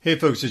Hey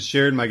folks, it's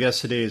Jared. My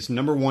guest today is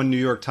 #1 New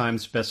York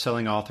Times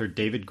bestselling author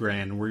David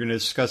Grann. We're going to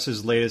discuss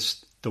his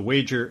latest, The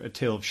Wager, A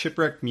Tale of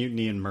Shipwreck,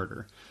 Mutiny, and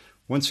Murder.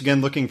 Once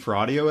again, looking for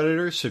audio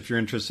editors. So if you're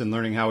interested in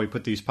learning how we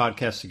put these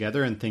podcasts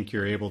together and think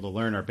you're able to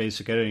learn our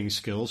basic editing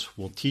skills,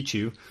 we'll teach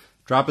you.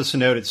 Drop us a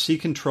note at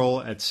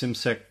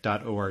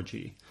ccontrol@simsec.org.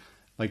 I'd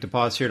like to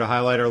pause here to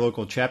highlight our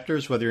local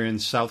chapters, whether you're in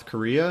South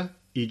Korea,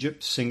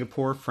 Egypt,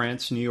 Singapore,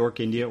 France, New York,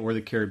 India, or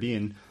the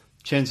Caribbean.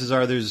 Chances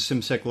are there's a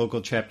SimSec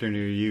local chapter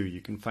near you. You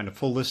can find a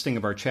full listing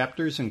of our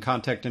chapters and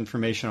contact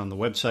information on the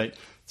website,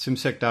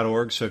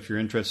 simsec.org, so if you're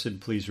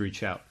interested, please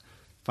reach out.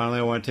 Finally,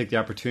 I want to take the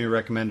opportunity to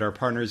recommend our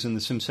partners in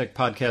the SimSec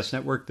podcast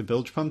network, the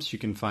Bilge Pumps. You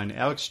can find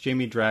Alex,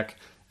 Jamie, Drac,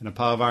 and a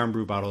pile of Iron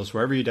Brew bottles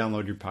wherever you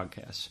download your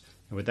podcasts.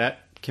 And with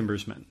that,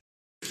 Kimber's Men.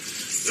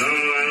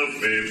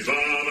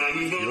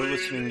 You're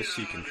listening to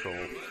Sea Control,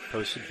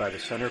 hosted by the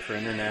Center for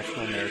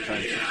International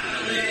Maritime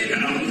Security.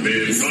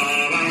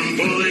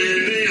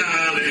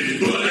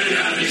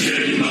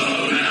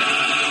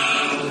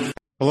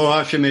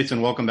 Aloha, shipmates,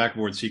 and welcome back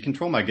aboard Sea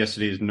Control. My guest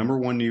today is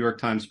 #1 New York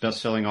Times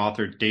bestselling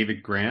author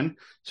David Grann.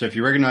 So if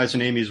you recognize the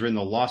name, he's written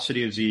The Lost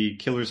City of Z,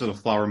 Killers of the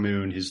Flower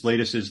Moon. His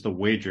latest is The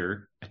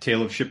Wager, A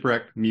Tale of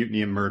Shipwreck,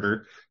 Mutiny, and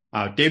Murder.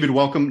 David,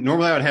 welcome.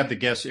 Normally I would have the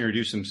guests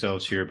introduce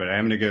themselves here, but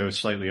I'm going to go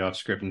slightly off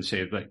script and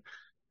say, like,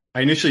 I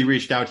initially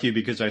reached out to you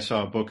because I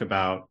saw a book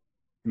about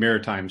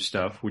maritime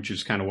stuff, which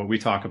is kind of what we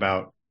talk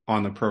about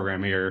on the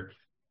program here.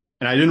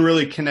 And I didn't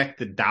really connect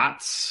the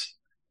dots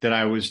that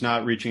I was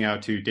not reaching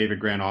out to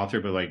David Grann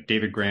author, but like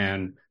David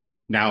Grann,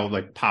 now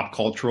like pop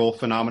cultural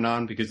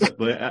phenomenon, because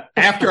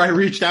after I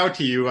reached out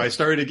to you, I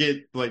started to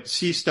get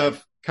see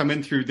stuff come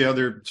in through the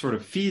other sort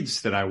of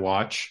feeds that I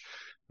watch.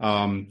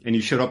 And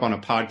you showed up on a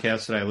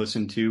podcast that I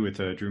listened to with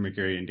Drew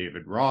McGarry and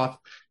David Roth.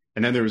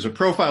 And then there was a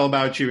profile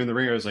about you in the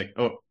ring. I was like,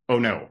 oh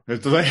no.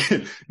 It's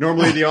like,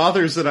 normally the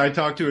authors that I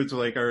talk to,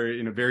 are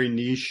in a very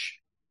niche,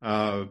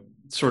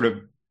 sort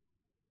of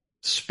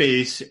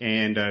space,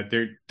 and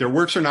their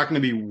works are not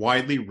going to be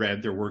widely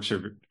read. Their works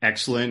are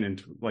excellent and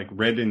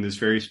read in this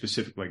very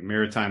specific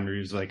maritime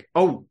reviews.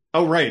 Oh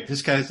right,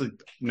 this guy's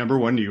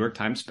 #1 New York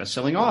Times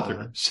bestselling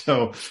author.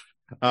 So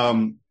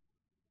I'm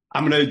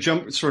going to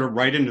jump sort of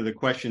right into the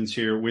questions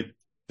here with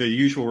the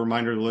usual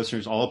reminder to the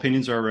listeners: all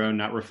opinions are our own,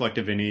 not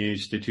reflective of any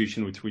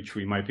institution with which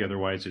we might be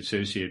otherwise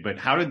associated. But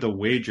how did The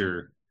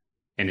Wager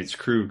and its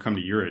crew come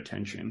to your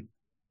attention?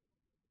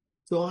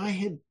 So I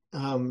had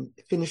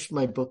finished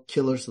my book,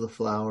 Killers of the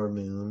Flower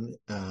Moon,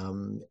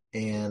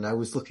 and I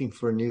was looking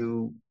for a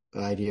new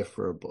idea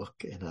for a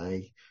book, and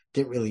I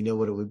didn't really know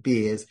what it would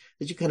be. As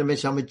you kind of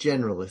mentioned, I'm a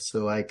generalist,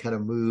 so I kind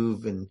of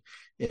move and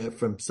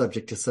from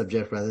subject to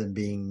subject rather than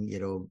being,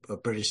 a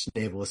British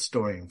naval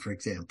historian, for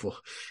example.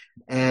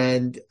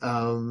 And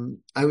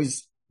I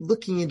was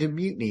looking into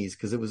mutinies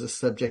because it was a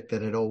subject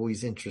that had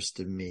always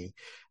interested me.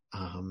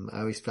 I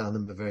always found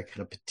them a very kind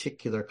of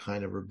particular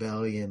kind of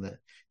rebellion that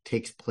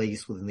takes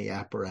place within the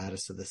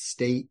apparatus of the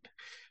state.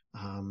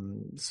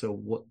 So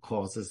what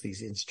causes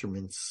these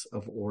instruments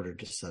of order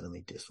to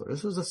suddenly disorder?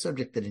 This was a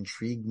subject that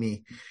intrigued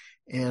me.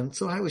 And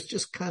so I was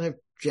just kind of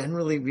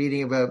generally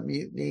reading about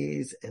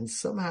mutinies, and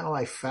somehow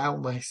I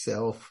found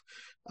myself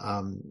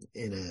in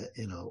a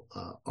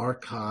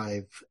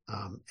archive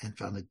and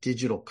found a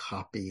digital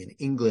copy in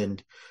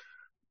England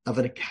of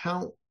an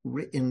account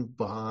written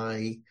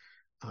by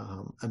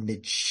a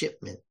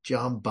midshipman,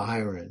 John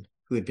Byron,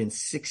 who had been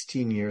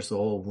 16 years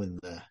old when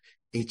the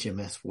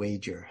HMS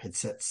Wager had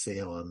set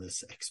sail on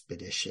this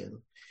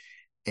expedition.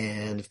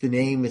 And if the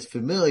name is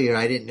familiar,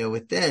 I didn't know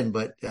it then,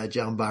 but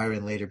John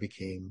Byron later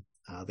became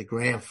the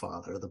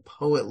grandfather of the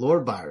poet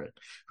Lord Byron,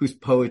 whose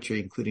poetry,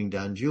 including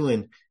Don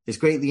Juan, is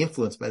greatly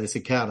influenced by this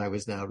account I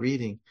was now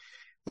reading.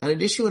 And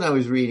initially when I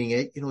was reading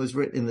it, it was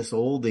written in this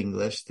old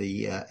English.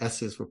 The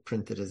S's were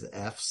printed as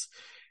F's,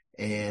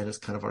 and it's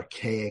kind of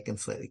archaic and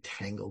slightly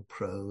tangled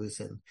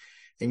prose. And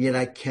yet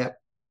I kept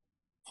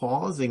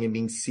pausing and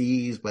being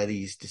seized by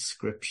these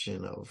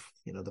description of,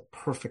 the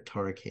perfect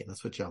hurricane.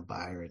 That's what John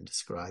Byron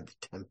described, the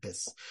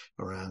tempests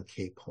around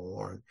Cape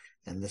Horn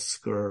and the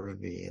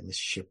scurvy and the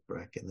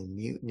shipwreck and the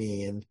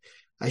mutiny. And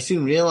I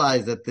soon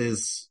realized that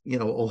this,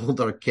 old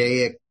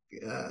archaic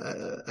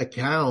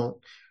account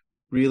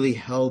really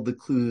held the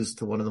clues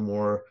to one of the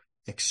more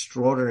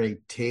extraordinary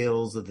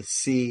tales of the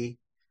sea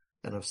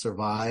and of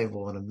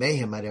survival and of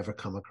mayhem I'd ever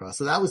come across.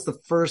 So that was the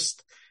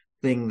first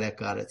thing that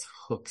got its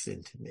hooks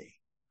into me.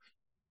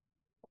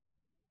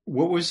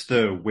 What was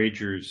the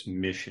Wager's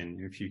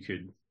mission, if you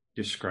could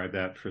describe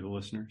that for the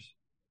listeners?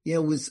 Yeah,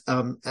 it was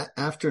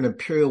after an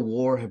imperial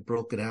war had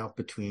broken out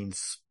between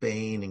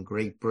Spain and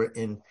Great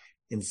Britain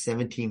in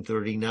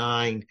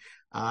 1739.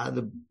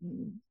 The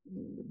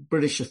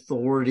British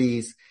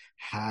authorities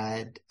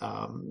had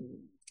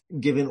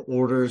given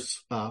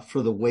orders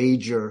for the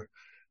Wager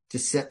to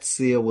set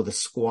sail with a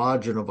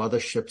squadron of other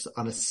ships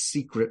on a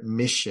secret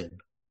mission,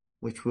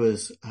 which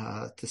was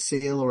to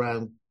sail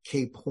around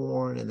Cape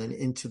Horn and then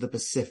into the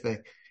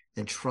Pacific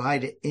and try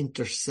to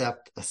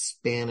intercept a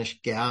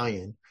Spanish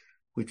galleon,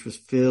 which was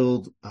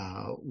filled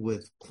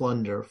with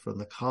plunder from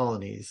the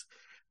colonies,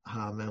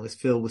 and was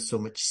filled with so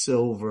much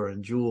silver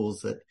and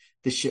jewels that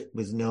the ship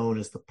was known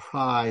as the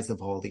prize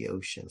of all the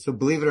ocean. So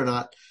believe it or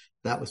not,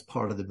 that was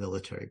part of the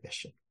military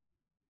mission.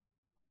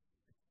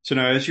 So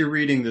now, as you're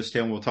reading this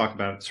tale, and we'll talk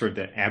about sort of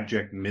the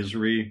abject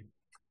misery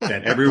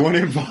that everyone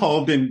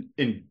involved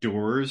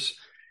endures.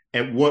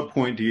 At what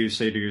point do you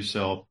say to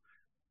yourself,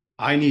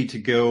 I need to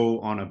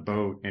go on a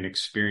boat and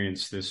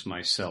experience this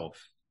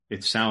myself?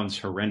 It sounds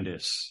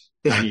horrendous.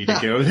 I need to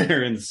go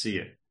there and see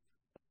it.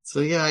 So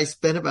yeah, I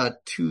spent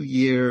about 2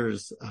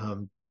 years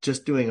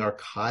just doing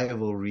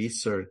archival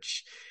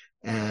research,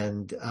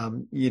 and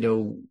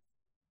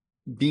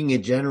being a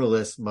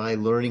generalist, my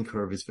learning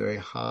curve is very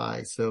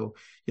high. So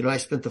I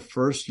spent the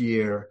first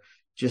year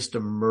just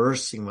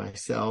immersing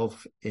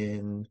myself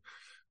in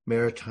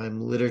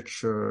maritime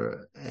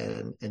literature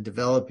and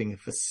developing a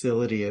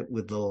facility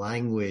with the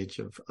language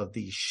of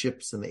these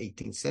ships in the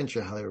 18th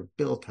century, how they were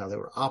built, how they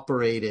were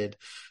operated,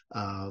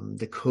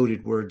 the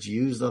coded words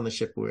used on the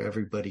ship, where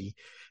everybody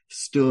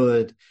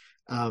stood.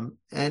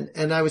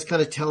 And I was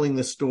kind of telling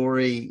the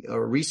story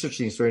or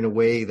researching the story in a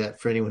way that,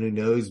 for anyone who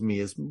knows me,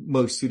 is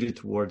most suited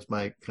towards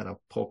my kind of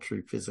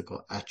paltry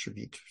physical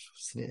attributes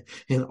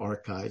in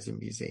archives and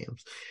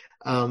museums.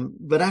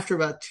 But after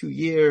about 2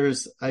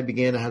 years, I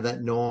began to have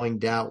that gnawing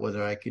doubt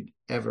whether I could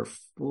ever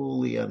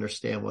fully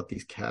understand what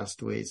these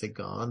castaways had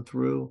gone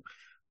through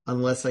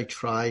unless I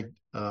tried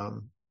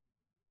to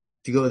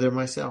go there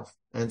myself.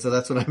 And so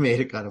that's when I made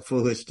a kind of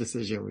foolish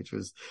decision, which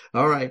was,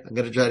 all right, I'm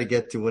going to try to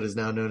get to what is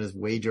now known as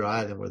Wager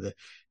Island, where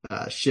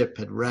the ship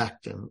had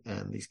wrecked and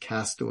these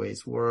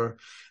castaways were.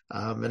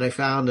 And I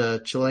found a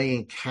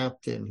Chilean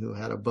captain who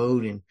had a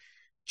boat in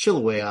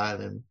Chiloé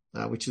Island,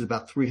 which is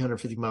about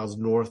 350 miles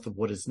north of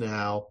what is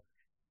now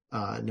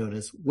known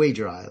as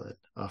Wager Island,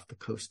 off the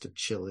coast of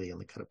Chile on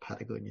the kind of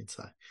Patagonian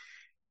side.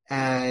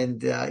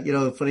 And,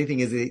 the funny thing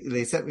is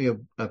they sent me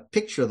a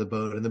picture of the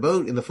boat, and the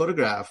boat in the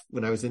photograph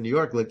when I was in New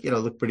York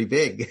looked pretty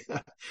big.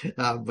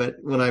 But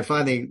when I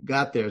finally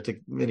got there, it took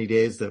many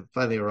days to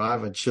finally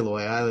arrive on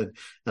Chiloé Island.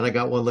 And I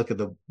got one look at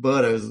the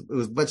boat. It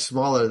was much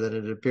smaller than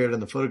it appeared in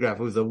the photograph.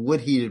 It was a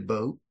wood heated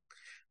boat.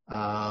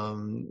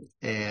 And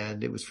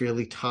it was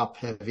fairly top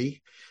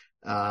heavy.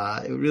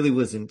 It really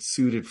wasn't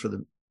suited for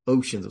the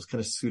oceans. It was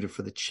kind of suited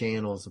for the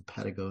channels of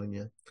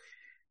Patagonia.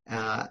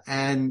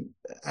 And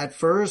at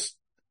first,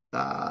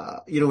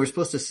 we're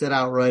supposed to set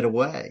out right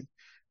away,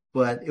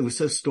 but it was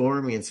so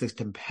stormy and so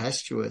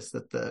tempestuous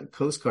that the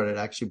Coast Guard had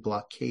actually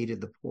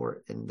blockaded the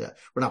port, and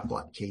we're not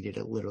blockaded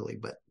it literally,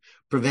 but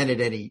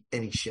prevented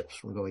any ships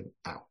from going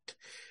out.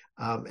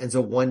 And so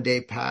one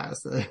day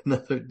passed, and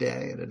another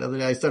day, and another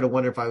day. I started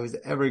wondering if I was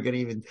ever going to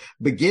even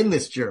begin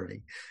this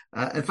journey.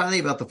 And finally,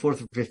 about the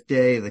fourth or fifth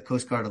day, the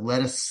Coast Guard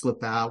let us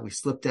slip out. We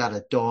slipped out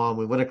at dawn.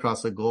 We went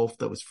across a gulf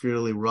that was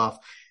fairly rough.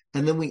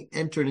 And then we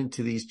entered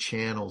into these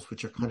channels,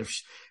 which are kind of,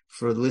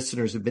 for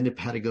listeners who've been to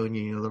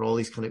Patagonia, there are all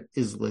these kind of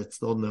islets,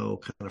 they'll know,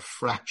 kind of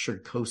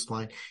fractured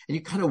coastline. And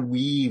you kind of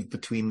weave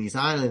between these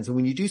islands. And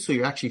when you do so,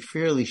 you're actually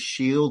fairly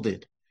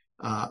shielded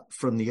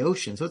from the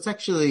ocean. So it's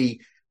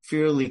actually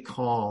fairly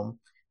calm.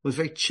 It was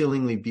very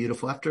chillingly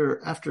beautiful.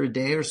 After a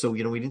day or so,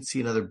 we didn't see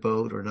another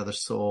boat or another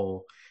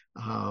soul.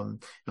 And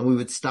we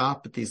would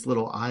stop at these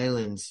little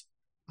islands.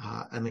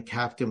 And the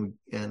captain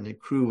and the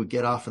crew would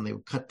get off and they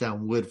would cut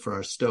down wood for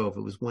our stove.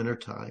 It was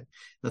wintertime.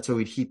 That's how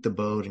we'd heat the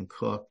boat and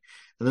cook.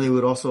 And then they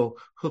would also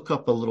hook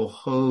up a little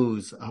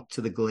hose up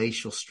to the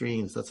glacial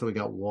streams. That's how we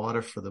got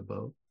water for the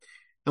boat.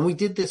 And we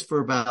did this for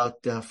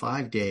about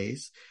 5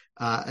 days.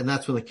 And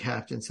that's when the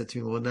captain said to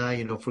me, well, now,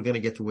 if we're going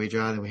to get to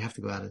Wager Island, we have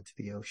to go out into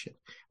the ocean.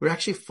 We're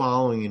actually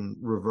following in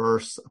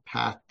reverse a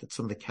path that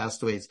some of the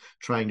castaways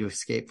trying to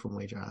escape from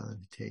Wager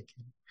Island had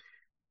taken.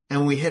 And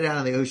when we head out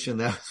of the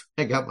ocean,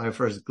 I got my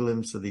first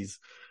glimpse of these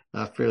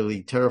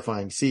fairly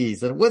terrifying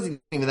seas. And it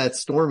wasn't even that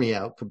stormy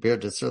out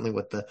compared to certainly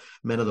what the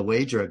men of the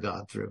Wager had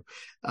gone through.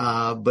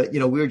 But we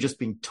were just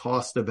being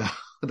tossed about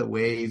the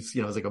waves.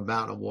 It was like a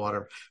mountain of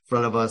water in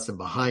front of us and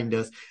behind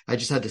us. I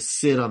just had to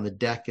sit on the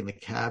deck in the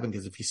cabin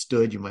because if you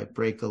stood, you might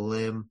break a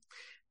limb.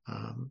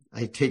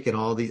 I had taken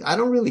all these. I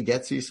don't really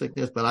get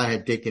seasickness, but I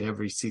had taken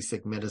every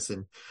seasick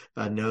medicine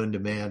known to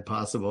man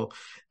possible.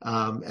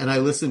 And I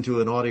listened to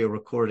an audio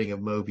recording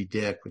of Moby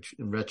Dick, which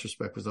in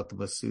retrospect was not the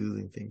most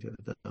soothing thing to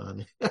have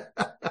done.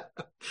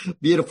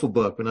 Beautiful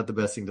book, but not the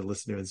best thing to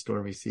listen to in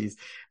stormy seas.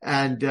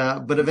 And,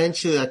 but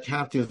eventually that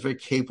captain was very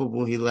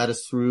capable. He led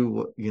us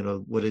through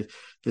what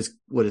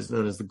is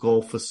known as the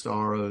Gulf of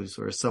Sorrows,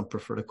 or some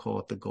prefer to call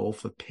it the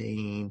Gulf of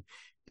Pain.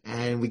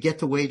 And we get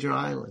to Wager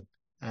Island.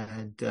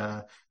 And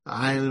the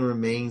island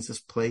remains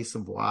this place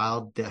of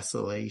wild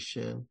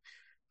desolation,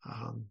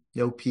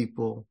 no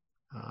people,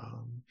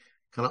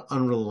 kind of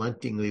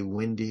unrelentingly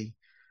windy,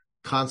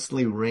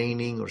 constantly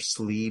raining or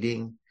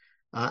sleeting.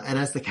 And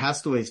as the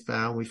castaways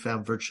found, we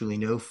found virtually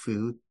no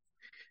food.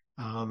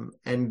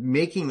 And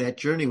making that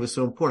journey was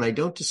so important. I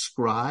don't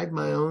describe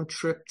my own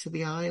trip to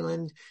the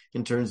island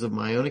in terms of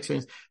my own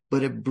experience,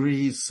 but it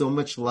breathes so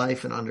much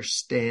life and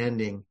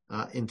understanding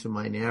into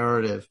my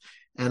narrative.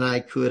 And I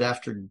could,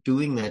 after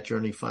doing that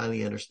journey,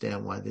 finally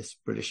understand why this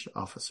British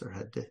officer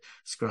had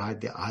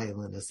described the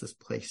island as this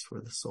place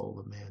where the soul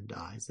of man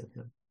dies in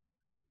him.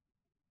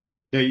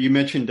 Now, you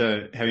mentioned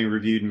having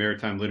reviewed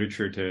maritime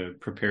literature to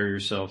prepare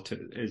yourself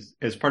to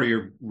as part of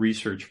your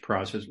research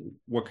process.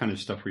 What kind of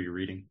stuff were you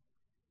reading?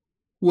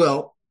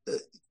 Well,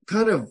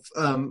 kind of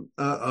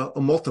a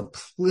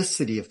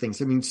multiplicity of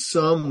things. I mean,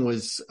 some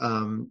was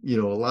a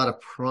lot of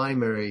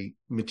primary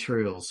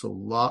material.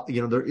 So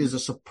there is a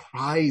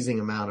surprising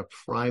amount of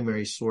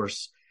primary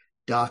source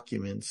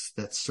documents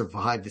that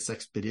survived this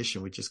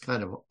expedition, which is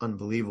kind of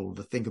unbelievable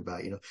to think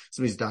about. Some of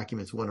these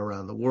documents went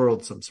around the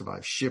world. Some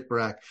survived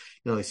shipwreck.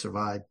 They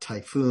survived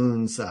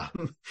typhoons,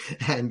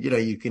 and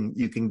you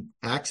can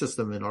access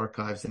them in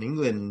archives in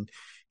England.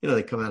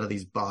 They come out of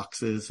these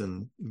boxes,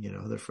 and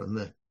they're from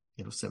the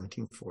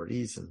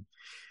 1740s, and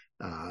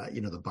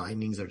the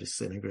bindings are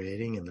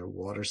disintegrating and they're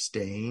water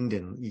stained,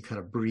 and you kind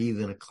of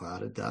breathe in a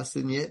cloud of dust,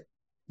 and yet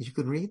you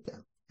can read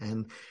them.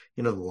 And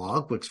the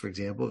logbooks, for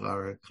example,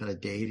 are a kind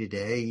of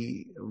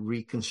day-to-day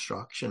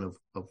reconstruction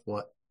of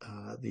what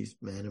these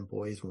men and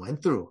boys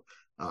went through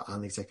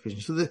on these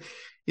expeditions.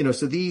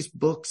 So these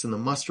books and the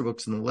muster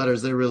books and the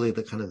letters, they're really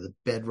the kind of the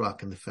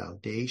bedrock and the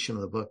foundation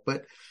of the book.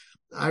 But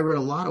I read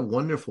a lot of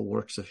wonderful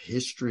works of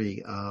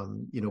history.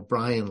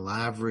 Brian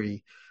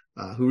Lavery,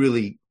 who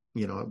really,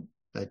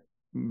 I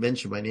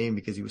mentioned my name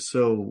because he was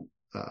so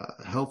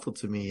helpful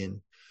to me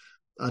in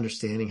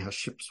understanding how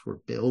ships were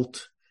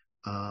built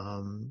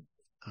and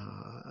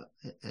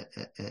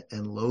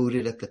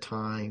loaded at the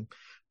time.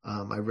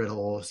 I read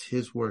all of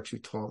his works, who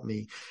taught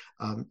me.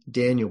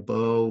 Daniel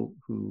Bow,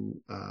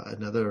 who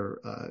another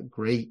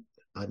great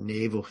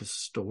naval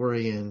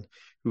historian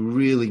who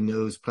really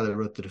knows, probably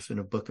wrote the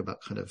definitive book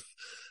about kind of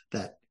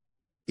that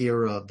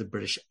era of the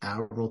British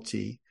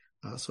Admiralty.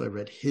 So I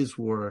read his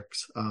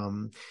works.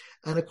 And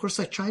of course,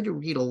 I tried to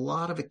read a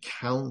lot of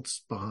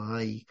accounts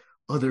by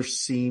other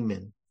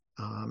seamen,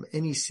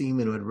 any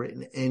seaman who had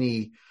written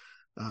any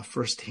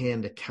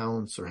firsthand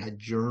accounts or had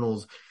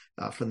journals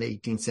from the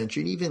 18th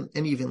century,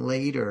 and even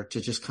later, to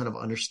just kind of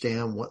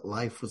understand what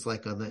life was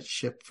like on that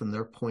ship from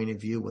their point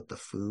of view, what the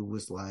food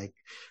was like,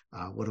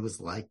 what it was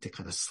like to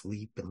kind of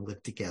sleep and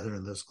live together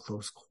in those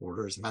close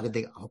quarters. How did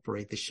they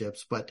operate the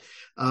ships? But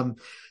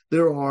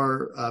there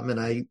are, and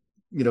I,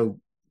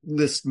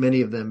 list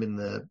many of them in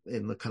the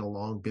kind of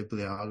long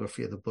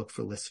bibliography of the book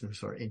for listeners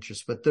who are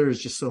interested. But there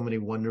is just so many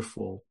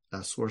wonderful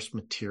source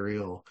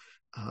material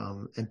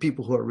and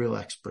people who are real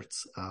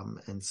experts.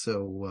 And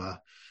so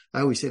I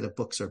always say that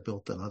books are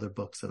built on other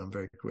books, and I'm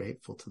very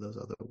grateful to those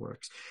other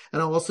works.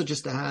 And I'll also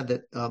just add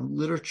that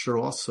literature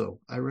also,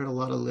 I read a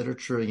lot of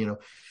literature,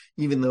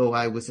 even though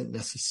I wasn't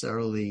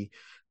necessarily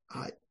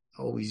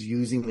always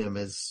using them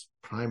as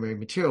primary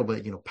material,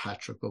 but,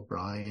 Patrick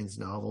O'Brien's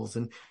novels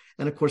and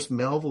of course,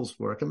 Melville's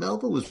work. And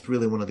Melville was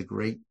really one of the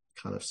great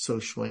kind of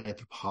social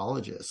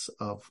anthropologists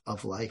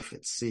of life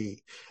at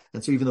sea.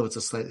 And so even though it's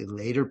a slightly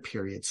later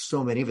period,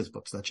 so many of his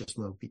books, not just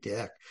Moby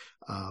Dick,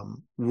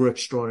 were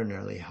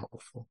extraordinarily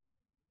helpful.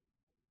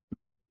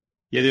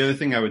 Yeah, the other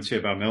thing I would say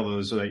about Melville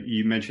is that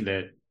you mentioned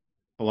that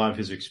a lot of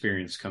his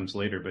experience comes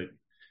later, but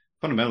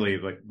fundamentally,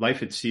 like,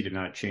 life at sea did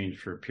not change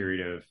for a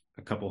period of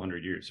a couple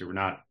hundred years. There were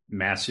not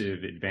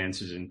massive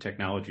advances in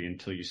technology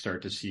until you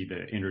start to see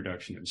the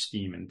introduction of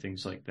steam and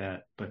things like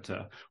that. But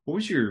what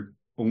was your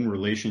own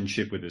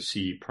relationship with the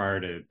sea prior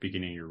to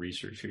beginning your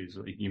research?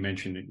 Like you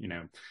mentioned,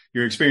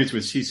 your experience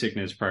with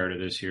seasickness prior to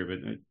this here, but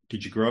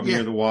did you grow up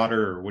near the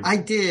water, or what? I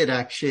did,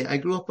 actually. I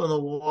grew up on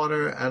the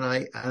water,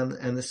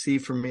 and the sea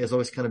for me has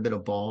always kind of been a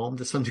balm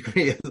to some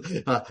degree.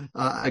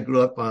 I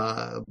grew up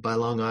by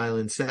Long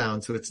Island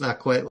Sound, so it's not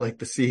quite like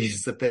the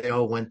seas that they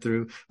all went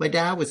through. My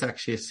dad was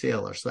actually a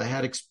sailor, so I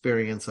had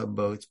experience on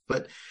boats,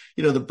 but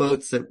the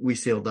boats that we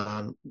sailed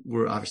on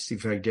were obviously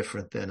very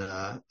different than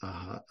a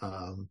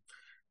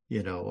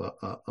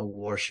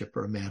warship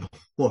or a man of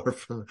war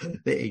from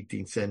the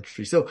 18th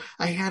century. So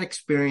I had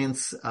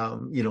experience,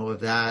 of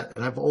that.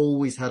 And I've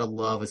always had a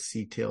love of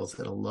sea tales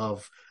and a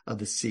love of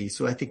the sea.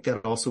 So I think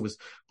that also was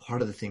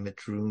part of the thing that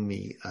drew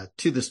me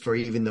to the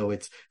story, even though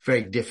it's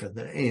very different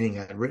than anything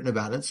I'd written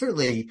about. And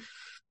certainly,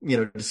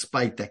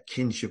 despite that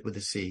kinship with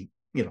the sea,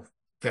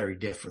 very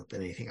different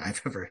than anything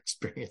I've ever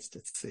experienced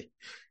at sea.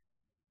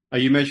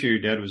 You mentioned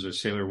your dad was a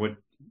sailor. What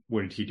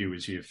did he do?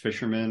 Was he a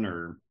fisherman,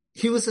 or?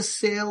 He was a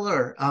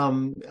sailor.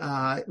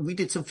 We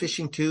did some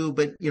fishing too,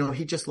 but, he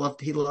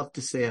loved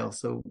to sail.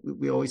 So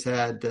we always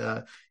had,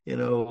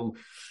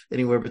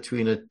 anywhere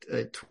between a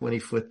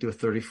 20-foot to a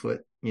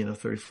 30-foot,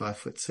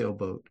 35-foot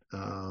sailboat.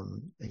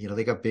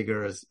 They got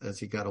bigger as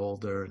he got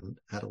older and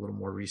had a little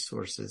more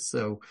resources.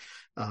 So,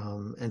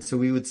 and so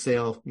we would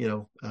sail,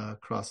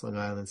 across Long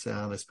Island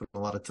Sound. I spent a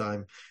lot of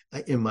time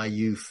in my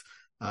youth,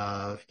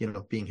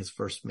 being his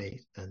first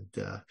mate, and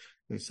it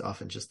was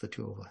often just the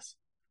two of us.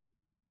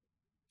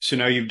 So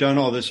now you've done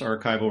all this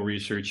archival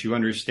research. You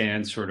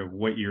understand sort of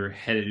what you're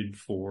headed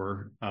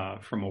for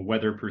from a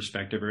weather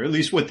perspective, or at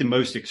least what the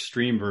most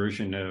extreme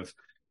version of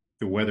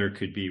the weather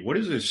could be. What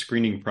is the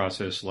screening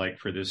process like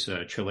for this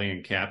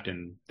Chilean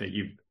captain that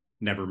you've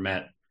never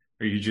met?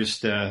 Are you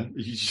just you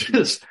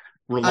just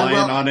relying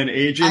Well, on an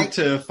agent I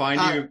to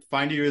uh,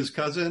 find you his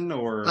cousin, I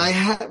or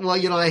had, well,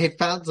 I had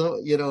found,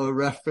 a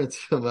reference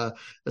from a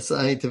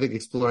scientific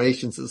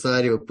exploration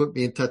society who put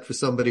me in touch with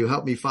somebody who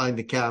helped me find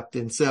the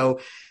captain. So,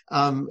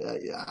 um,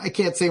 I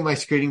can't say my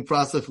screening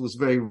process was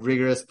very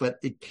rigorous, but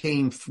it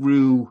came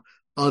through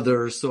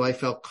others. So I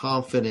felt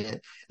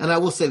confident. And I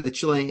will say the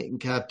Chilean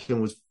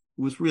captain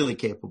was really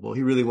capable.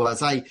 He really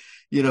was.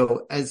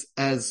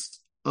 As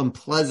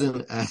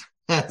unpleasant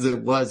as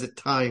it was at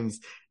times,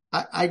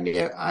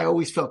 I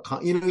always felt,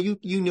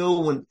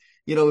 when,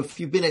 if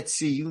you've been at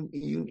sea,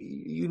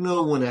 you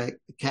know when a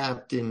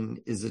captain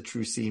is a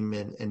true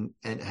seaman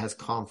and has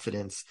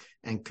confidence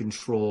and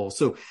control.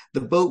 So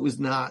the boat was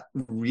not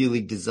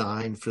really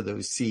designed for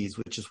those seas,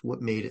 which is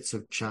what made it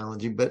so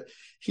challenging. But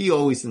he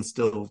always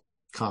instilled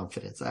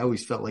confidence. I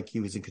always felt like he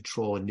was in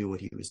control and knew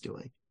what he was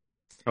doing.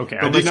 okay?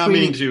 I But my did not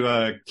mean screening,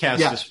 to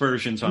cast yeah,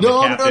 aspersions on the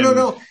no, no, no, captain no,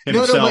 no, no,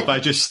 himself. I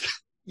just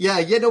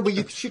yeah, no, but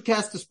you should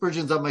cast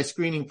aspersions on my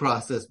screening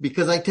process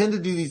because I tend to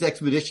do these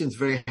expeditions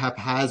very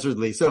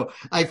haphazardly. So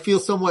I feel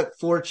somewhat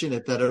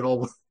fortunate that it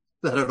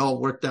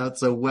all worked out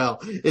so well.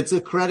 It's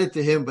a credit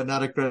to him, but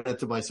not a credit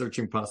to my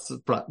searching process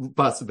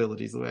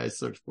possibilities, the way I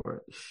search for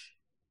it.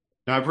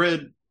 now I've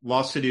read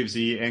Lost City of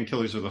Z and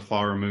Killers of the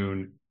Flower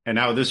Moon, and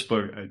now this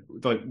book.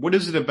 Like, what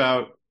is it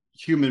about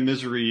human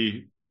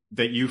misery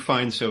that you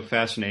find so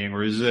fascinating,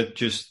 or is it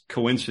just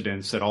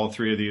coincidence that all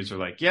three of these are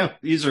like, yeah,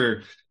 these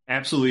are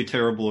absolutely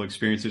terrible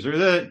experiences, or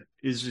that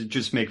is it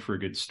just make for a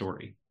good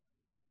story?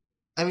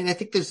 I mean, I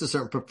think there's a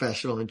certain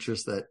professional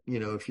interest that,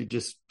 if you're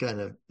just kind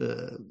of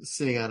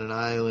sitting on an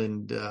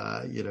island,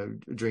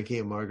 drinking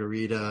a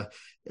margarita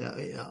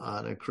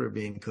on a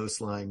Caribbean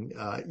coastline,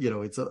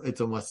 it's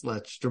a much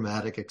less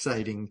dramatic,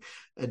 exciting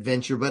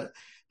adventure. But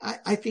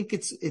I think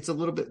it's a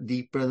little bit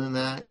deeper than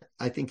that.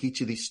 I think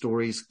each of these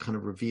stories kind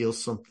of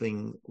reveals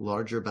something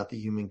larger about the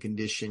human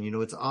condition.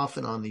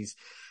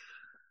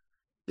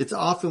 It's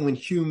often when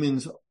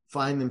humans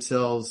find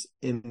themselves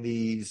in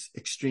these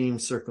extreme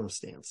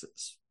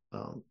circumstances,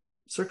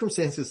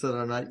 circumstances that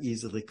are not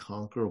easily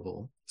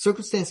conquerable,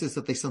 circumstances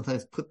that they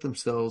sometimes put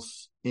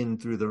themselves in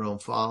through their own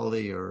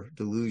folly or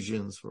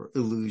delusions or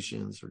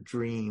illusions or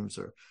dreams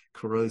or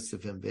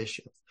corrosive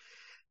ambitions,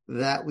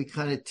 that we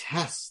kind of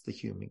test the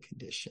human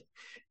condition.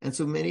 And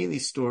so many of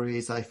these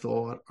stories, I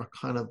thought, are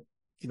kind of,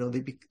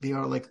 they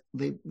are like,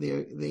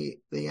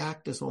 they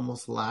act as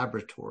almost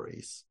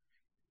laboratories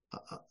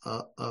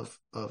of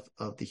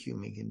the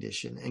human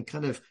condition, and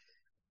kind of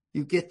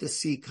you get to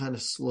see kind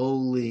of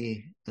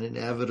slowly and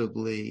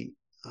inevitably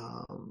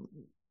kind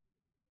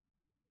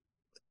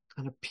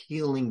of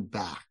peeling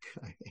back,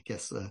 I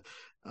guess,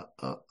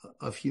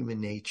 of human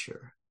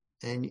nature,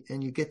 and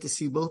you get to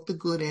see both the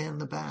good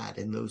and the bad.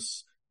 And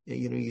those,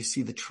 you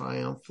see the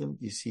triumphant,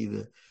 you see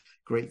the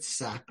great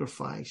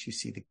sacrifice, you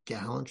see the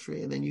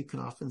gallantry, and then you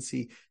can often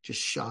see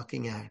just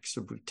shocking acts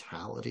of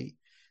brutality.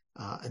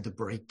 And the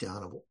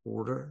breakdown of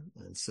order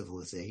and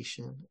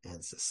civilization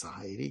and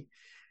society.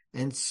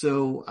 And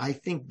so I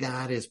think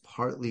that is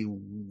partly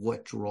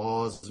what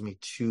draws me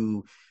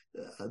to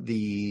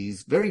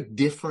these very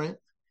different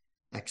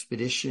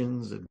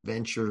expeditions,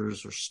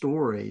 adventures, or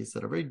stories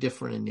that are very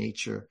different in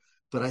nature,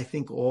 but I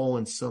think all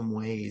in some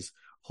ways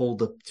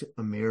hold up to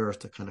a mirror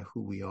to kind of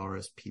who we are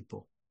as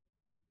people.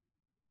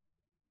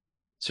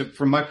 So,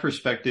 from my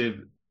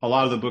perspective, a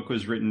lot of the book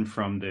was written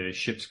from the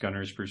ship's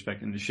gunner's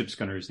perspective. And the ship's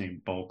gunner is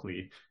named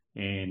Bulkley,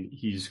 and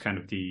he's kind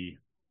of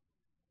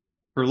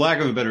for lack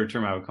of a better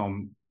term, I would call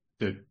him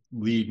the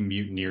lead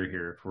mutineer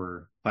here if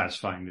we're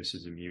classifying this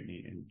as a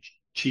mutiny. And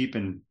Cheap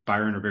and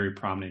Byron are very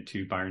prominent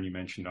too. Byron, you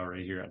mentioned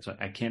already here.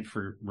 I can't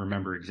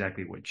remember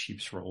exactly what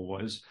Cheap's role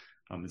was.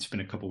 It's been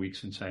a couple of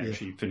weeks since I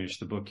actually finished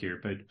the book here,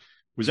 but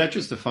was that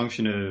just a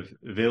function of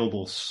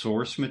available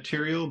source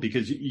material?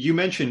 Because you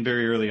mentioned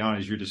very early on,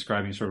 as you're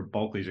describing sort of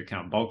Bulkley's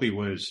account, Bulkley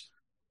was,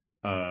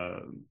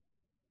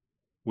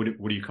 what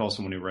do you call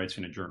someone who writes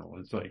in a journal?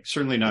 It's like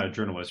certainly not a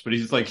journalist, but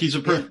he's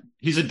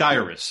a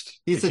diarist.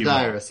 He's a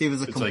diarist. He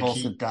was a it's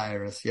compulsive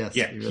diarist. Yes,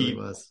 yeah, he really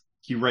was.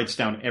 He writes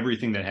down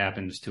everything that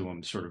happens to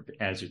him sort of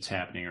as it's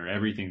happening, or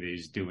everything that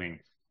he's doing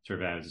sort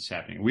of as it's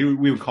happening. We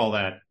would call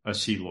that a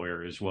sea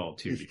lawyer as well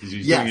too, because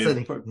he's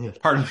doing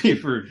it partly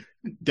for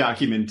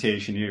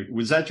documentation.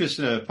 Was that just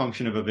a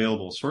function of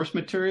available source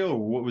material, or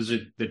what was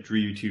it that drew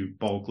you to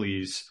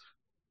Bulkley's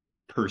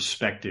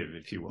perspective,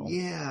 if you will?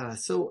 Yeah,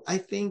 so I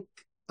think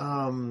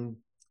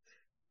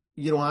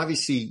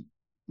obviously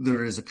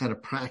there is a kind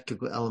of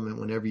practical element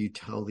whenever you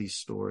tell these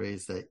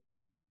stories that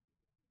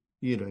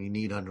you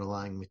need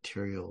underlying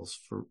materials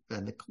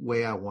and the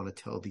way I want to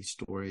tell these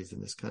stories in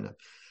this kind of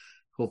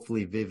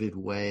hopefully vivid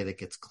way that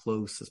gets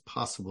close as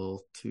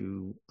possible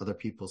to other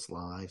people's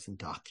lives and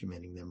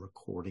documenting them,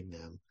 recording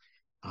them.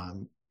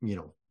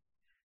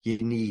 You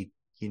need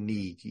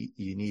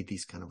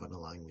these kind of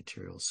underlying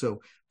materials.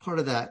 So part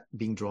of that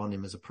being drawn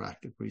in as a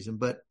practical reason,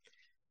 but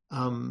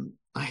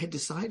I had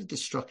decided to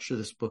structure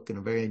this book in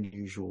a very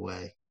unusual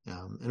way,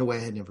 in a way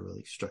I had never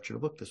really structured a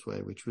book this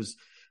way, which was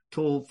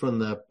told from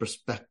the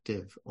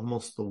perspective,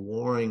 almost the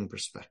warring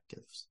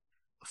perspectives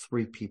of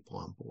three people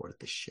on board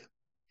the ship.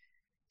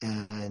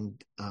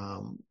 And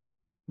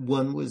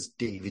one was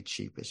David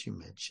Cheap, as you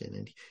mentioned,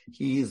 and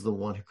he is the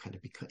one who kind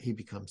of he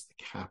becomes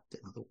the captain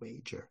of the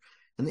Wager.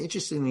 And the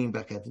interesting thing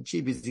about Captain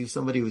Cheap is he was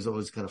somebody who was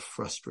always kind of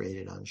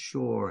frustrated on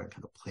shore and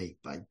kind of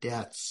plagued by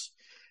debts.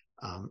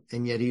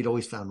 And yet he'd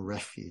always found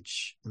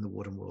refuge in the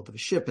wooden world of a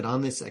ship. And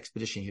on this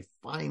expedition, he had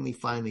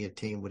finally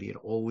attained what he had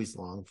always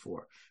longed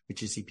for,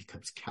 which is he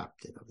becomes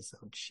captain of his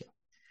own ship.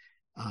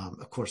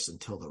 Of course,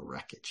 until the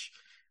wreckage.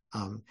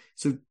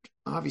 So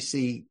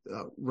obviously,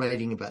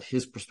 writing about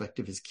his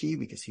perspective is key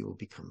because he will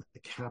become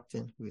the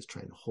captain who is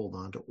trying to hold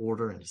on to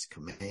order and his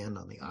command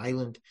on the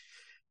island.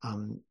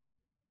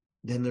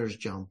 Then there's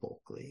John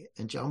Bulkley.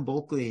 And John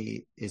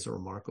Bulkley is a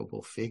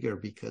remarkable figure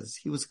because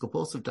he was a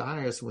compulsive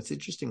diarist. And what's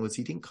interesting was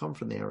he didn't come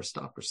from the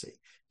aristocracy,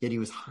 yet he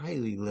was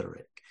highly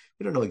literate.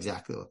 We don't know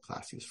exactly what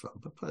class he was from,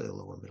 but probably the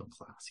lower middle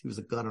class. He was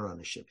a gunner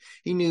on a ship.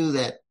 He knew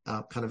that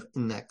kind of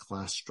in that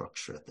class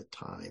structure at the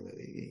time,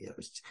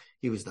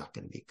 he was not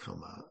going to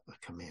become a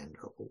commander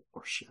of a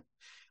warship.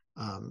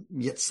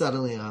 Yet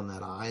suddenly on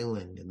that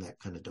island in that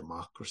kind of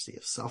democracy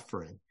of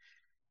suffering,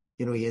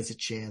 he has a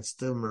chance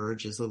to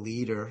emerge as a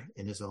leader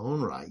in his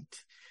own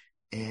right.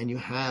 And you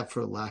have,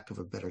 for lack of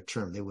a better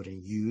term, they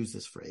wouldn't use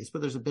this phrase,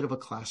 but there's a bit of a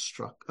class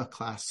struggle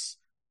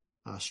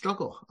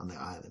on the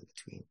island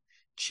between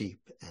Cheap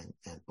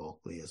and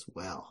Bulkley as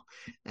well.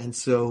 And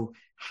so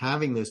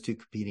having those two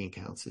competing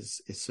accounts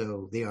is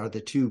so they are the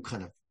two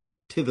kind of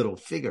pivotal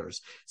figures.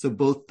 So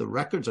both the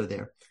records are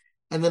there.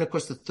 And then, of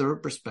course, the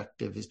third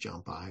perspective is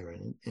John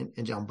Byron.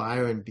 And John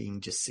Byron, being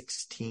just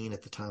 16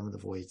 at the time of the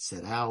voyage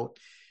set out,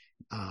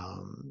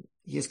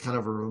 he has kind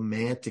of a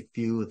romantic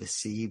view of the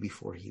sea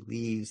before he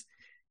leaves.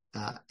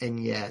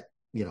 And yet,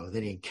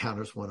 then he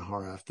encounters one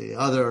horror after the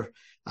other.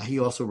 He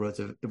also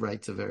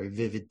writes a very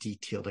vivid,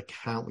 detailed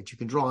account, which you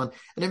can draw on.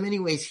 And in many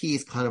ways, he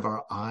is kind of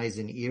our eyes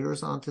and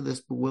ears onto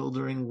this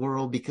bewildering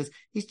world because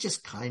he's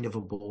just kind of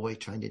a boy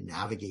trying to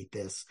navigate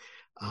this.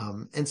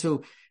 And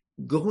so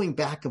going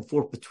back and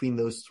forth between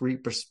those three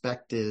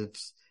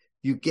perspectives,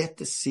 you get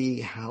to see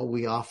how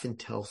we often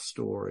tell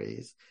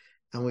stories.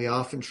 And we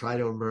often try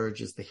to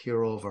emerge as the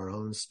hero of our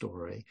own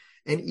story.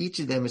 And each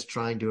of them is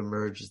trying to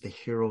emerge as the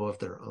hero of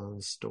their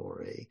own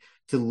story,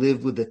 to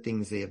live with the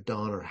things they have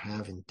done or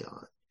haven't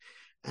done.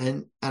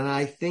 And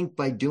I think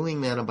by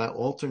doing that and by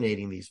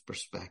alternating these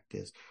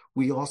perspectives,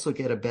 we also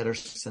get a better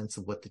sense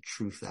of what the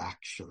truth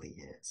actually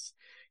is.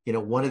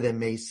 One of them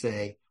may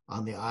say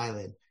on the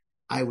island,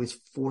 I was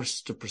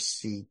forced to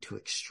proceed to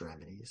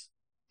extremities.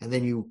 And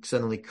then you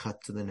suddenly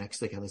cut to the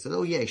next account and say,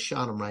 oh yeah, he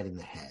shot him right in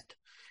the head.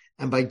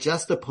 And by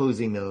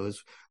juxtaposing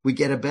those, we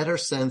get a better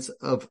sense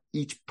of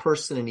each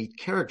person and each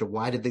character.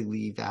 Why did they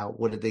leave out?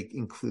 What did they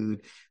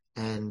include?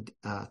 And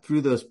through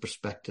those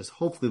perspectives,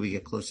 hopefully we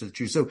get closer to the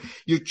truth. So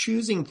you're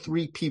choosing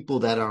three people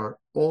that are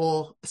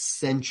all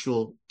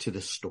essential to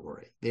the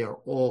story. They are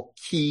all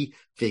key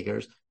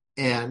figures.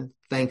 And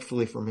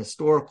thankfully, from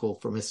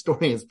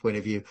historians' point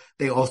of view,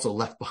 they also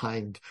left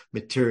behind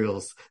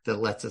materials that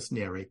lets us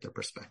narrate their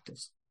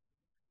perspectives.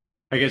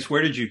 I guess,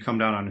 where did you come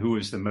down on who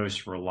was the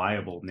most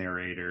reliable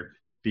narrator?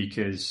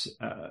 Because,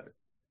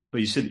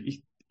 you said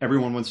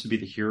everyone wants to be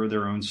the hero of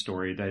their own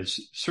story. That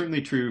is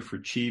certainly true for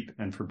Cheap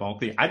and for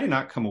Bulkley. I did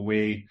not come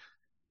away,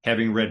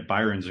 having read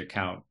Byron's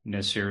account,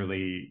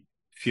 necessarily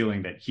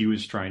feeling that he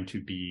was trying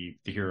to be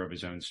the hero of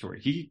his own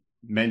story. He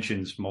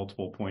mentions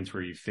multiple points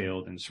where he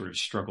failed and sort of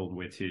struggled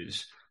with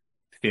his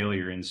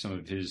failure in some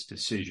of his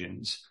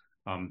decisions.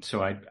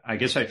 So I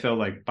guess I felt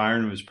like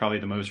Byron was probably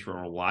the most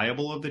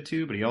reliable of the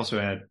two, but he also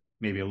had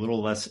maybe a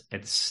little less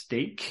at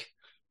stake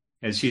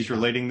as he's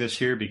relating this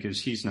here,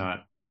 because he's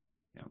not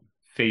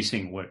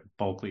facing what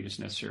Bulkley is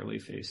necessarily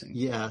facing.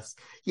 Yes.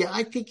 Yeah,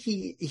 I think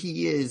he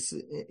is,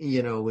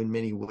 in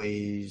many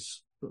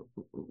ways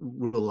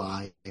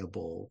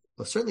reliable,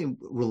 certainly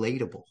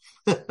relatable.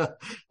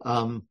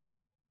 And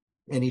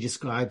he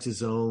describes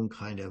his own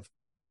kind of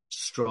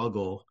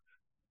struggle,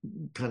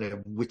 kind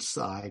of which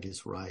side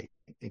is right,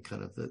 and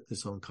kind of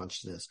his own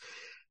consciousness.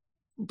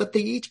 But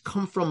they each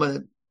come from a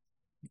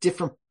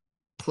different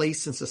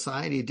place in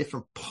society, a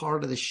different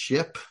part of the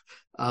ship.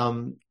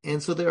 And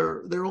so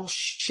they're all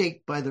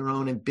shaped by their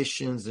own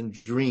ambitions and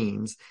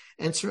dreams.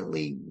 And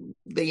certainly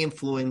they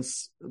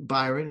influence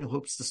Byron, who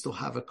hopes to still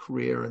have a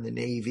career in the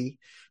Navy,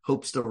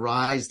 hopes to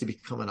rise to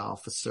become an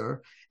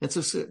officer. And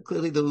so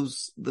clearly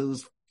those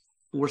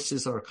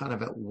forces are kind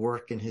of at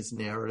work in his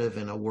narrative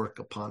and a work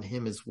upon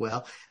him as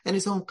well. And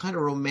his own kind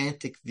of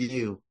romantic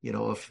view,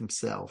 of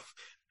himself,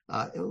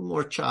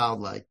 more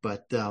childlike,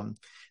 but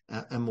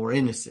and more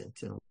innocent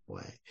in a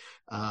way.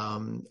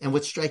 And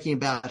what's striking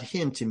about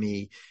him to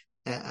me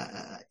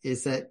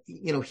is that,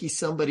 he's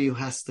somebody who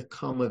has to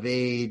come of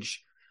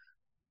age.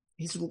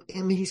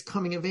 He's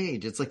coming of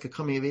age. It's like a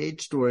coming of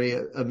age story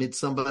amid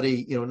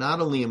somebody, not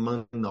only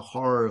among the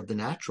horror of the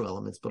natural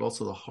elements, but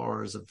also the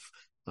horrors of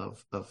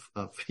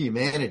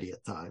humanity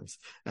at times,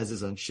 as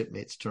his own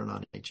shipmates turn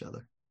on each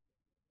other.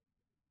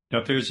 Now,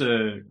 if there's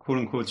a quote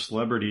unquote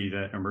celebrity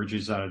that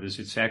emerges out of this,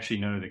 it's actually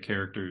none of the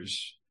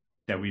characters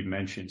that we've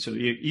mentioned. So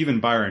even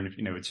Byron,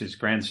 it's his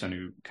grandson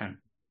who kind of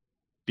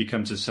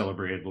becomes a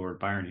celebrated Lord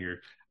Byron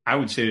here. I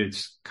would say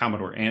it's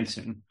Commodore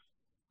Anson,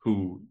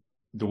 who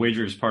the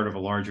wager is part of a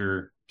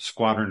larger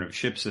squadron of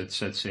ships that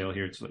set sail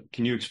here. It's like,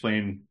 can you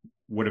explain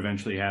what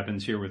eventually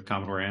happens here with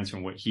Commodore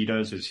Anson? What he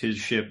does is his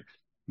ship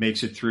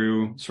makes it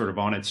through sort of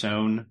on its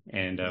own,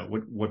 and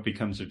what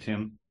becomes of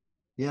him?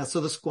 Yeah,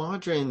 so the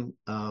squadron,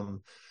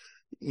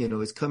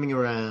 is coming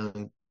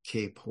around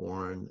Cape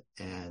Horn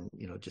and,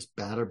 just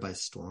battered by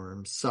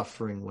storms,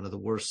 suffering one of the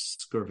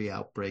worst scurvy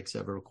outbreaks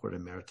ever recorded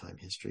in maritime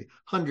history.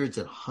 Hundreds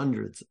and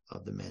hundreds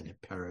of the men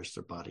have perished,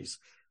 their bodies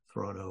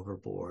thrown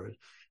overboard.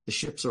 The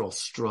ships are all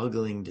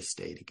struggling to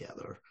stay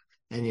together.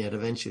 And yet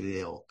eventually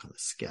they all kind of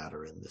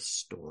scatter in this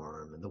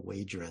storm, and the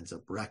wager ends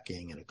up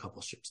wrecking and a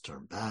couple ships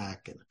turn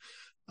back.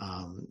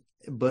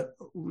 But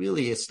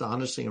really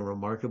astonishing and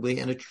remarkably,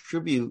 and a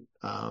tribute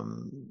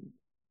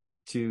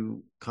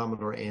to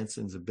Commodore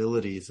Anson's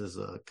abilities as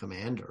a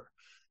commander.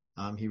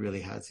 He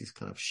really has these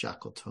kind of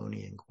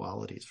Shackletonian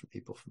qualities for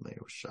people familiar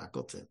with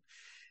Shackleton.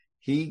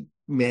 He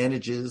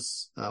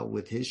manages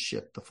with his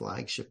ship, the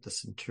flagship, the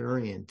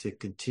Centurion, to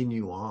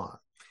continue on.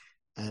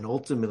 And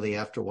ultimately,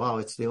 after a while,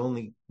 it's the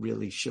only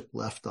really ship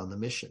left on the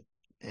mission.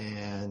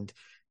 And,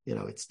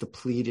 it's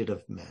depleted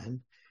of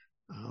men,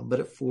 but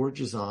it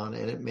forges on,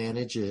 and it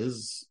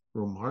manages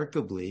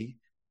remarkably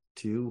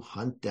to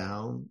hunt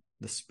down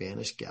the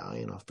Spanish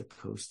galleon off the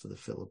coast of the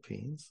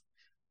Philippines.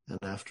 And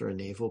after a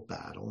naval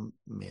battle,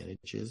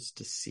 manages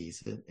to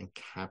seize it and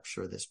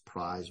capture this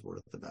prize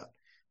worth about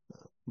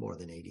more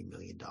than $80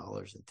 million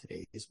in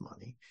today's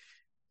money.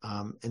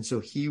 And so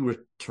he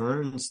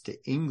returns to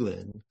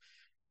England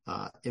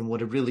in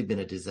what had really been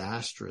a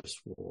disastrous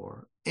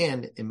war,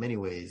 and in many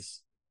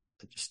ways,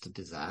 just a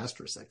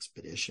disastrous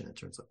expedition in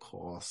terms of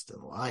cost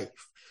and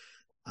life.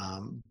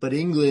 But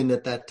England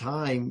at that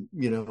time,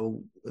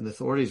 and the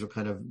authorities were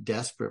kind of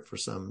desperate for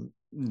some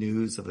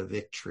news of a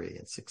victory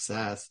and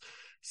success,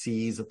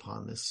 seize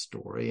upon this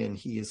story, and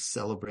he is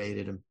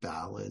celebrated in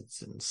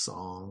ballads and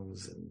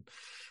songs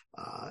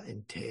and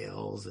in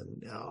tales,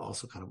 and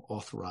also kind of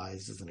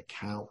authorizes an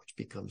account, which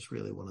becomes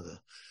really one of the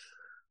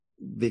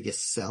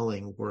biggest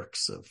selling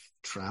works of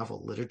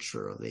travel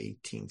literature of the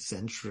 18th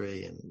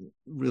century, and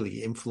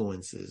really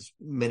influences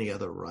many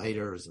other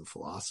writers and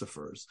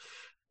philosophers.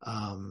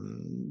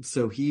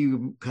 So he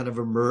kind of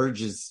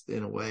emerges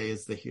in a way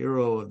as the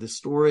hero of the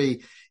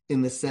story,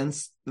 in the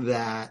sense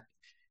that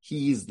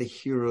he's the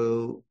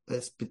hero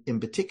in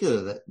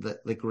particular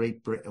that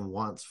Great Britain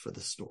wants for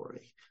the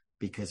story,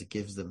 because it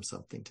gives them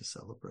something to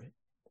celebrate.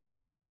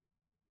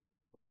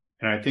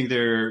 And I think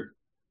they're,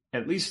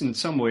 at least in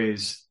some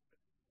ways,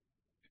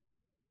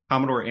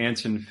 Commodore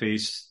Anson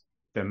faced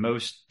the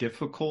most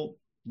difficult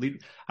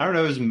I don't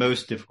know his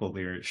most difficult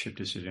leadership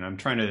decision. I'm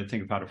trying to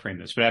think of how to frame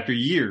this. But after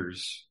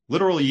years,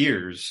 literal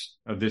years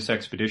of this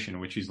expedition, in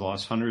which he's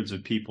lost hundreds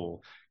of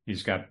people,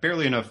 he's got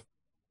barely enough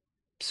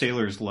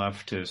sailors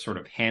left to sort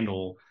of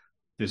handle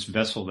this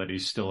vessel that he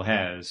still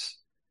has.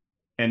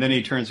 And then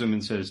he turns to him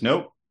and says,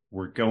 nope,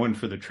 we're going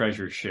for the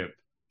treasure ship.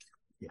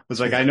 Yeah.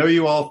 It's like, I know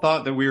you all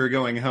thought that we were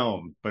going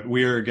home, but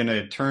we're going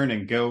to turn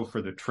and go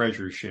for the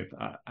treasure ship.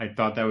 I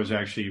thought that was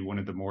actually one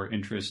of the more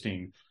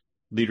interesting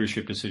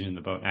leadership decisions in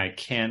the boat. And I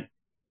can't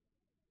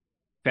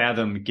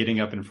fathom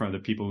getting up in front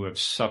of the people who have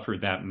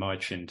suffered that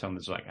much and telling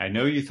them, like, I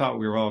know you thought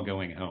we were all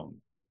going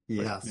home.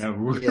 Yes.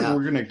 We're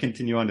going to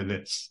continue on to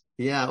this.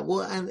 Yeah.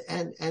 Well,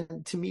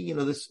 and to me,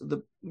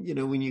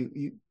 when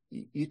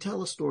you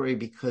tell a story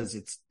because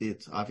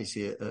it's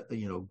obviously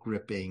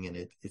gripping, and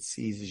it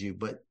seizes you,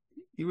 but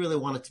you really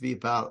want it to be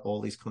about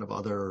all these kind of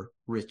other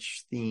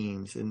rich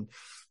themes. And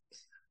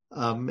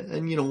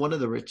one of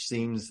the rich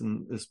themes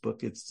in this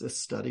book, it's a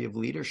study of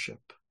leadership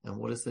and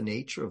what is the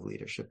nature of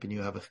leadership. And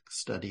you have a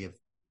study of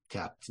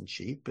Captain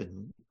Sheep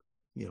and,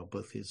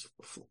 both his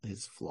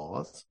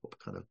flaws, what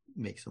kind of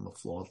makes him a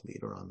flawed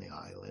leader on the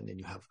island. And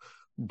you have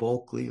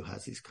Bulkley, who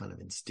has these kind of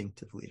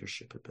instinctive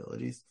leadership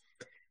abilities,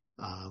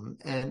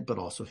 but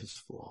also his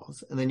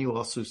flaws. And then you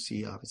also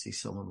see, obviously,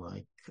 someone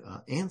like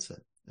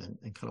Anson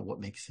and kind of what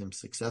makes him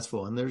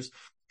successful. And there's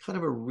kind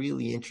of a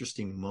really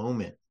interesting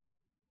moment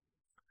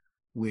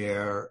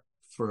where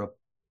for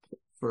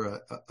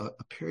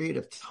a period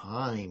of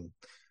time,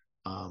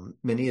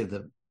 many of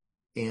the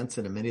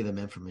Anson and many of the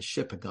men from his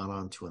ship had gone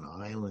on to an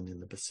island in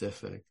the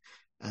Pacific,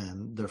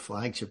 and their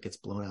flagship gets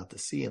blown out to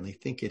sea, and they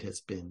think it has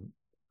been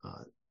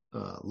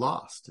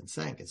lost and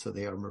sank. And so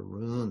they are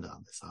marooned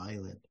on this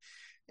island.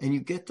 And you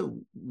get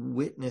to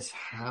witness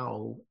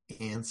how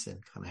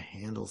Anson kind of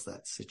handles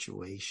that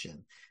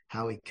situation,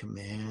 how he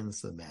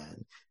commands the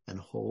men and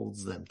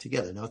holds them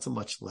together. Now, it's a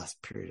much less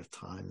period of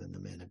time than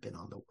the men have been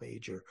on the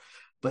wager.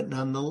 But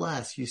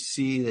nonetheless, you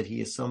see that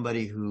he is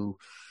somebody who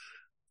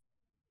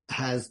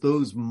has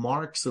those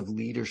marks of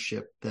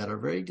leadership that are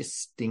very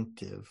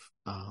distinctive,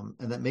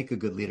 and that make a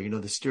good leader.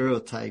 The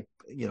stereotype,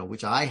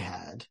 which I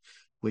had,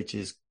 which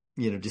is,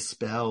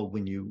 dispelled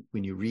when you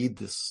read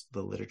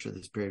the literature of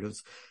this period,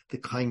 was the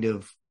kind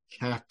of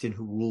captain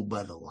who ruled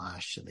by the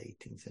lash in the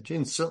 18th century.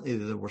 And certainly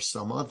there were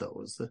some of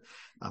those,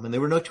 and they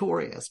were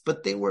notorious,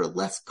 but they were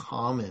less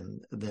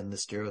common than the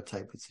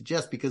stereotype would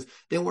suggest because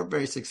they weren't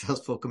very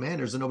successful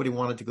commanders and nobody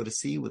wanted to go to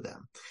sea with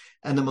them.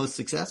 And the most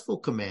successful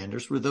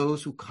commanders were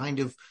those who kind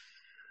of,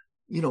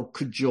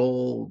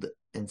 cajoled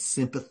and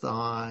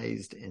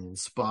sympathized and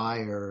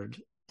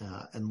inspired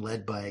and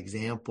led by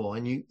example.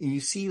 And you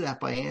see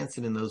that by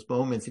Anson in those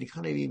moments. And he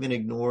kind of even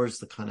ignores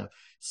the kind of,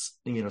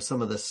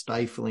 some of the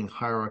stifling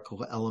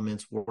hierarchical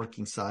elements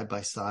working side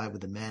by side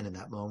with the men in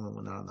that moment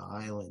when they're on the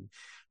island.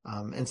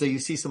 And so you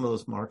see some of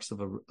those marks of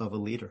a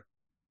leader.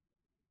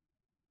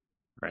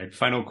 Right.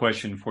 Final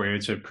question for you.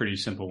 It's a pretty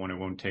simple one. It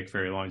won't take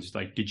very long. It's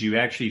like, did you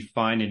actually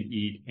find and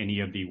eat any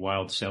of the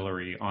wild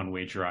celery on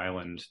Wager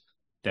Island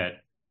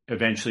that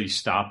eventually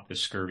stopped the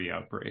scurvy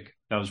outbreak?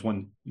 That was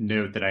one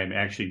note that I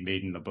actually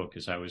made in the book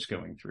as I was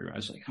going through. I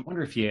was like, I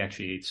wonder if he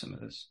actually ate some of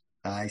this.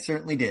 I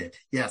certainly did.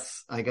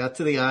 Yes. I got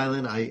to the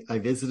island. I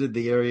visited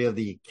the area of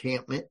the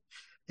encampment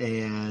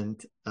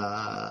and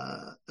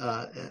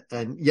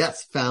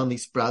yes, found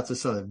these sprouts. I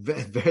saw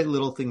very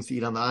little things to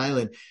eat on the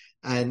island.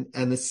 And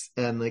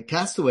the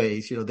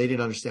castaways, they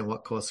didn't understand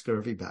what caused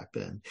scurvy back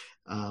then.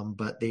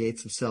 But they ate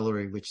some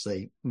celery, which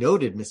they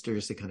noted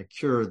mysteriously kind of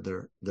cured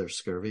their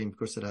scurvy. And of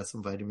course it has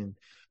some vitamin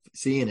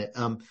C in it.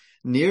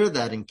 Near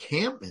that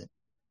encampment,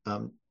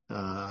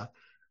 at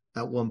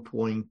one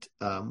point,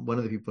 one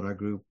of the people in our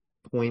group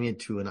pointed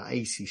to an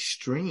icy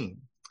stream.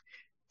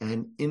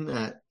 And in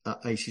that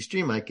icy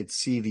stream, I could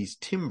see these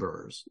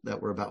timbers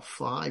that were about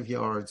 5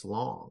 yards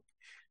long.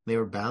 They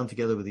were bound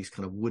together with these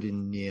kind of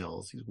wooden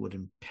nails, these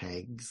wooden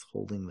pegs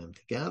holding them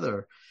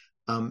together.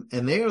 And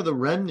they are the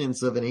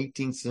remnants of an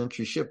 18th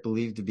century ship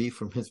believed to be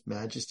from His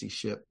Majesty's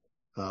ship,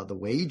 the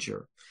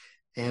Wager.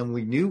 And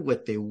we knew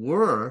what they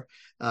were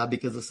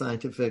because the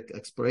Scientific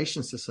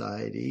Exploration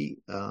Society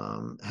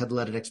had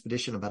led an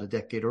expedition about a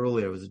decade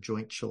earlier. It was a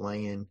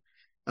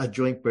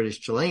joint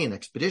British-Chilean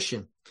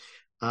expedition.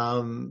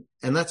 And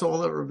that's all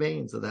that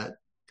remains of that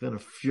kind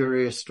of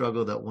furious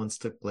struggle that once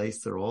took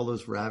place. There are all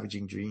those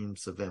ravaging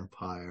dreams of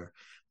empire.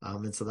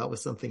 And so that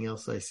was something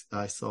else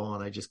I saw,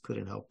 and I just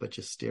couldn't help but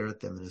just stare at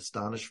them in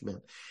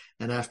astonishment.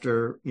 And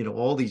after,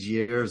 all these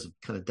years of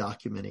kind of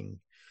documenting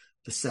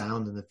the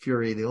sound and the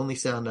fury, the only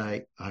sound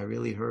I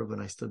really heard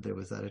when I stood there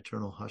was that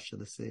eternal hush of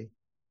the sea.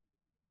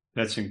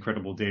 That's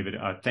incredible, David.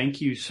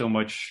 Thank you so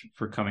much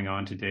for coming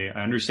on today.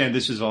 I understand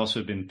this has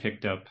also been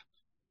picked up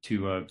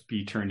to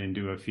be turned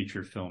into a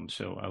feature film.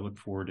 So I look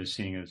forward to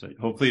seeing it.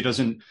 Hopefully it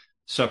doesn't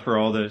suffer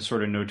all the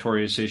sort of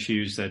notorious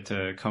issues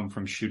that come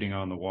from shooting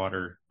on the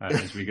water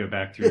as we go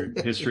back through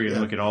history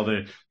and look at all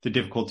the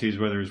difficulties,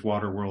 whether it's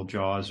Waterworld,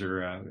 Jaws,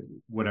 or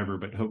whatever.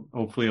 But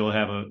hopefully it'll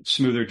have a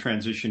smoother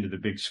transition to the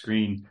big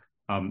screen.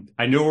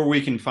 I know where we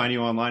can find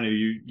you online.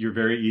 You're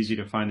very easy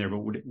to find there, but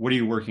what are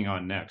you working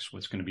on next?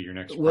 What's going to be your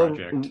next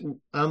project?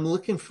 I'm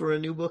looking for a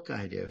new book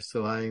idea.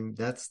 So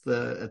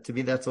to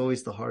me, that's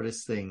always the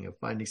hardest thing, of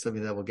finding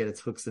something that will get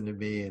its hooks into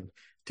me and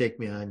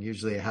take me on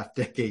usually a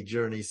half-decade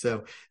journey. So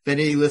if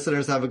any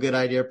listeners have a good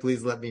idea,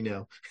 please let me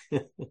know.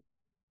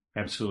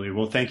 Absolutely.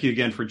 Well, thank you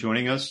again for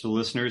joining us. The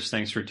listeners,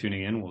 thanks for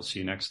tuning in. We'll see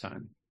you next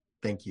time.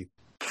 Thank you.